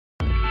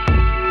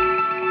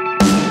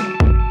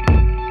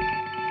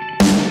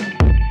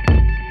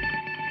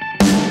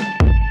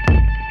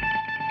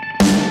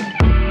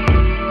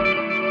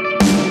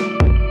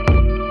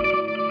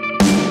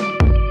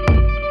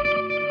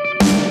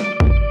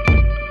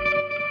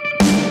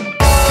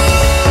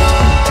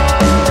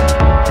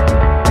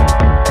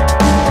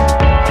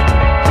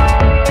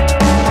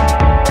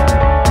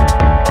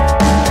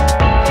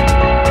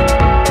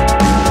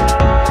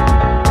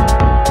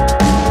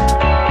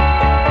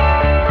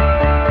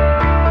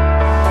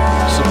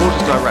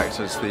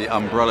is the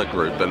umbrella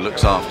group that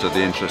looks after the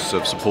interests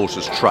of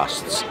supporters'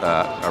 trusts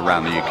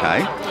around the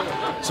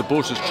UK.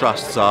 Supporters'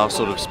 trusts are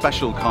sort of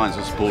special kinds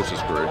of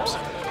supporters groups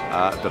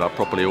that are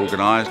properly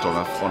organised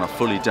on a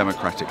fully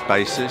democratic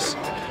basis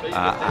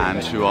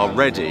and who are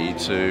ready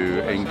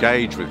to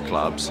engage with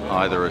clubs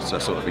either at a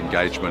sort of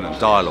engagement and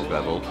dialogue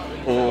level,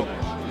 or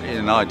in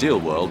an ideal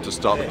world to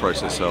start the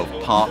process of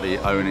partly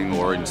owning,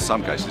 or in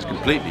some cases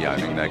completely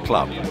owning, their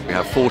club. We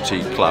have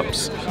 40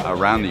 clubs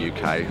around the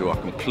UK who are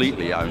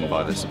completely owned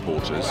by their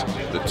supporters.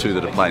 The two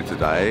that are playing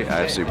today,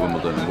 AFC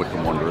Wimbledon and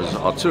Wycombe Wanderers,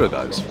 are two of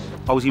those.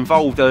 I was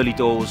involved early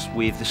doors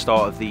with the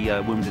start of the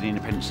Wimbledon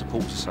Independent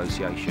Supporters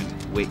Association,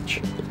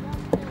 which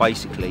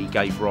basically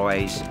gave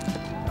rise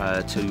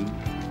to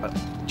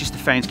just the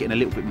fans getting a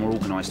little bit more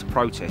organised to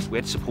protest. We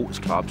had supporters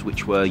clubs,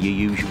 which were your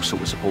usual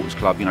sort of supporters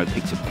club, you know,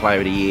 picked a player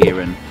of the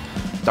year and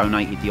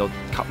donated the odd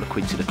couple of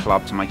quid to the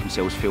club to make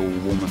themselves feel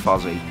warm and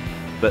fuzzy.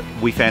 But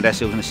we found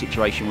ourselves in a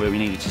situation where we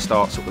needed to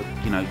start sort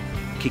of, you know,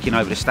 kicking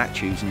over the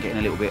statues and getting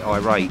a little bit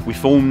irate. We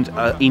formed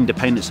an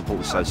independent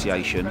supporters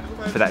association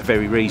for that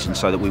very reason,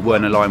 so that we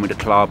weren't aligned with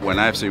the club. When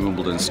AFC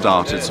Wimbledon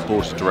started,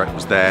 Supporters Direct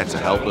was there to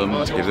help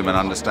them, to give them an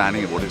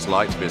understanding of what it's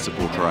like to be a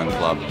supporter-owned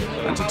club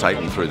and to take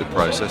them through the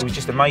process. It was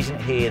just amazing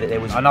to hear that there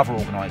was another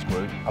organised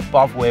group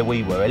above where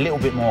we were, a little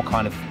bit more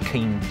kind of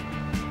keen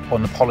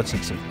on the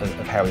politics of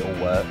how it all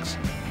works,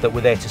 that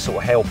were there to sort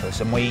of help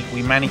us, and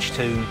we managed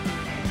to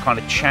kind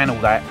of channel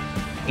that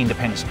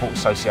Independent Support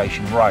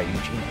Association rage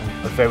into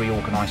a very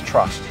organised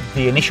trust.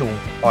 The initial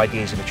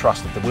ideas of the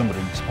trust, of the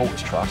Wimbledon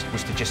Supporters Trust,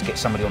 was to just get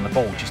somebody on the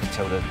board just to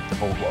tell the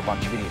board what a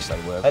bunch of idiots they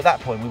were. At that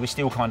point we were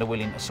still kind of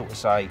willing to sort of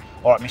say,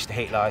 all right, Mr.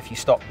 Hitler, if you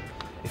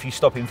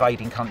stop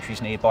invading countries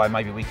nearby,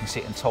 maybe we can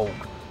sit and talk,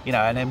 you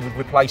know, and then we'd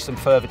replace them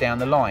further down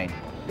the line.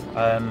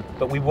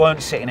 But we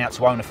weren't setting out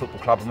to own a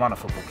football club and run a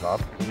football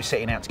club. We were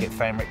setting out to get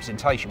fan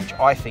representation, which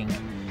I think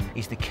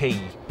is the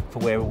key for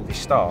where all this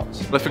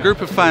starts. Well, if a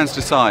group of fans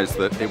decides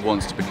that it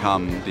wants to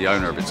become the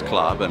owner of its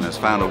club and has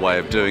found a way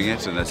of doing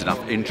it, and there's enough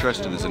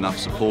interest and there's enough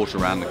support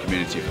around the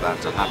community for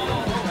that to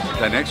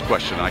happen, the next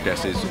question, I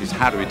guess, is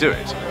how do we do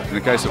it? In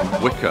the case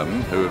of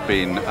Wycombe, who have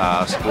been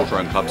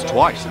supporter-owned clubs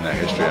twice in their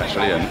history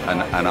actually,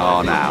 and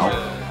are now,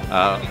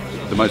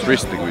 the most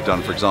recent thing we've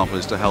done, for example,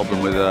 is to help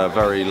them with a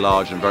very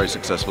large and very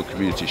successful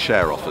community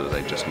share offer that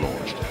they've just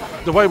launched.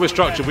 The way we're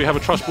structured, we have a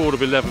trust board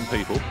of 11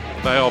 people.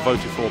 They are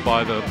voted for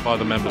by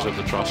the members of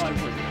the trust.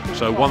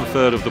 So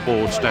 1/3 of the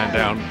board stand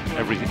down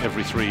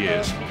every 3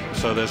 years.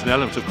 So there's an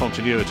element of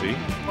continuity,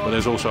 but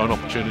there's also an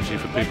opportunity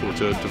for people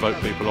to vote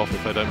people off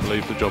if they don't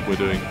believe the job we're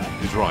doing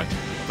is right.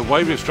 The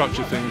way we've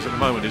structured things at the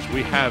moment is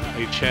we have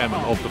a chairman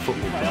of the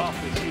football club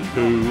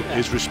who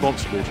is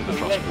responsible to the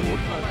trust board,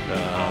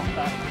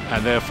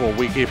 and therefore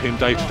we give him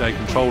day-to-day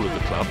control of the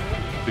club,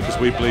 because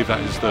we believe that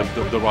is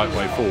the right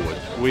way forward.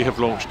 We have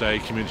launched a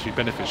community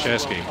benefit share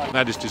scheme.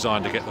 That is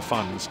designed to get the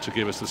funds to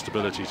give us the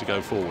stability to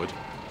go forward,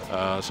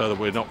 so that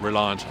we're not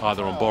reliant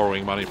either on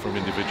borrowing money from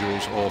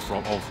individuals or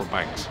from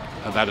banks.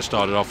 And that has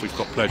started off, we've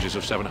got pledges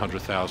of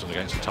 700,000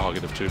 against a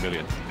target of 2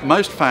 million.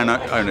 Most fan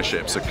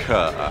ownerships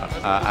occur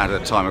at a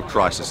time of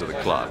crisis at the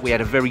club. We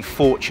had a very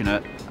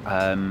fortunate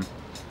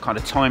kind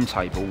of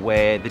timetable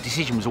where the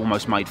decision was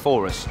almost made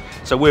for us.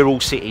 So we're all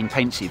sitting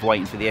pensive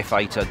waiting for the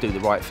FA to do the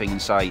right thing and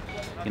say,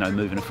 you know,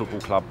 moving a football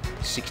club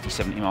 60,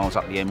 70 miles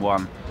up the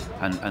M1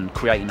 and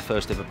creating the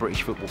first ever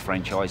British football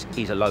franchise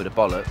is a load of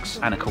bollocks.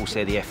 And of course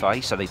they're the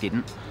FA, so they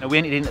didn't. And we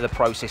entered into the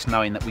process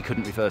knowing that we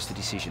couldn't reverse the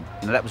decision.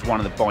 You know, that was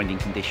one of the binding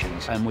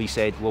conditions. And we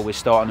said, well, we'll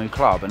start a new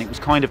club. And it was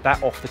kind of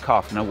that off the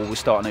cuff, you know, well, we'll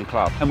start a new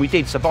club. And we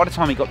did. So by the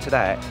time it got to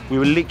that, we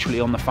were literally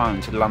on the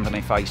phone to the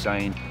London FA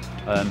saying,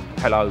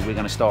 hello, we're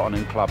going to start a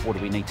new club, what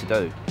do we need to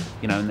do?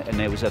 You know, and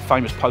there was a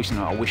famous post-it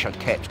note I wish I'd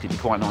kept, because it'd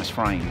be quite nice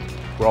framed,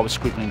 where I was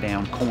scribbling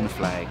down corner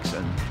flags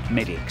and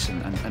medics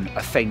and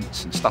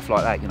offence and stuff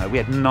like that. You know, we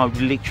had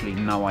literally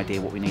no idea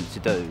what we needed to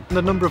do.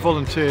 The number of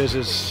volunteers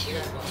is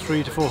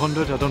 300 to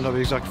 400, I don't have the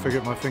exact figure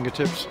at my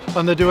fingertips,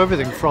 and they do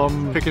everything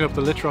from picking up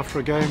the litter after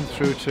a game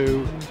through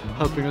to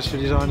helping us to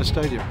design a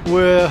stadium.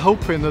 We're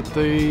hoping that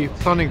the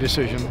planning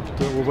decision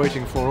that we're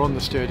waiting for on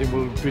the stadium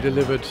will be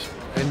delivered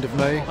end of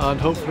May, and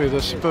hopefully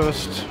this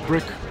first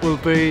brick will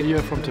be a year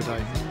from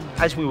today.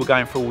 As we were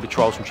going through all the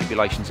trials and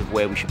tribulations of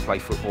where we should play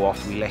football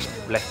after we left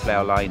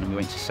Plough Lane and we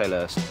went to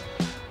Selhurst,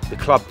 the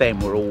club then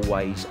were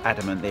always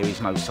adamant there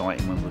is no site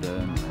in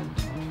Wimbledon,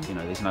 and you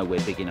know, there's nowhere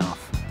big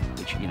enough,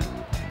 which, you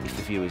know, if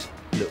the viewers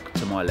look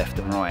to my left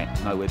and right,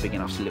 nowhere big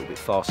enough's a little bit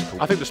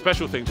farcical. I think the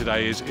special thing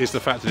today is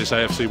the fact that it's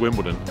AFC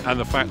Wimbledon, and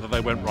the fact that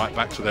they went right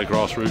back to their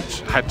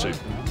grassroots, had to,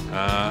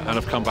 and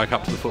have come back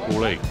up to the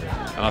Football League.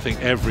 And I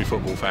think every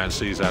football fan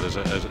sees that as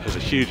a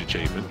huge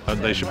achievement,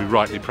 and they should be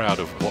rightly proud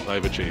of what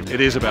they've achieved.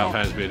 It is about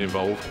fans being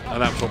involved,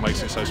 and that's what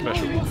makes it so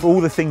special. For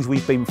all the things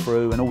we've been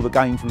through and all the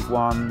games we've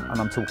won,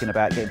 and I'm talking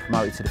about getting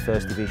promoted to the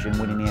First Division,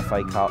 winning the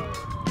FA Cup,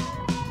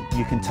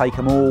 you can take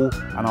them all,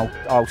 and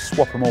I'll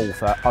swap them all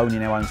for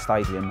owning our own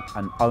stadium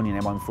and owning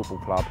our own football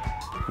club,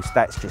 because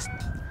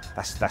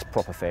that's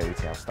proper fairy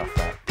tale stuff,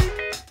 that.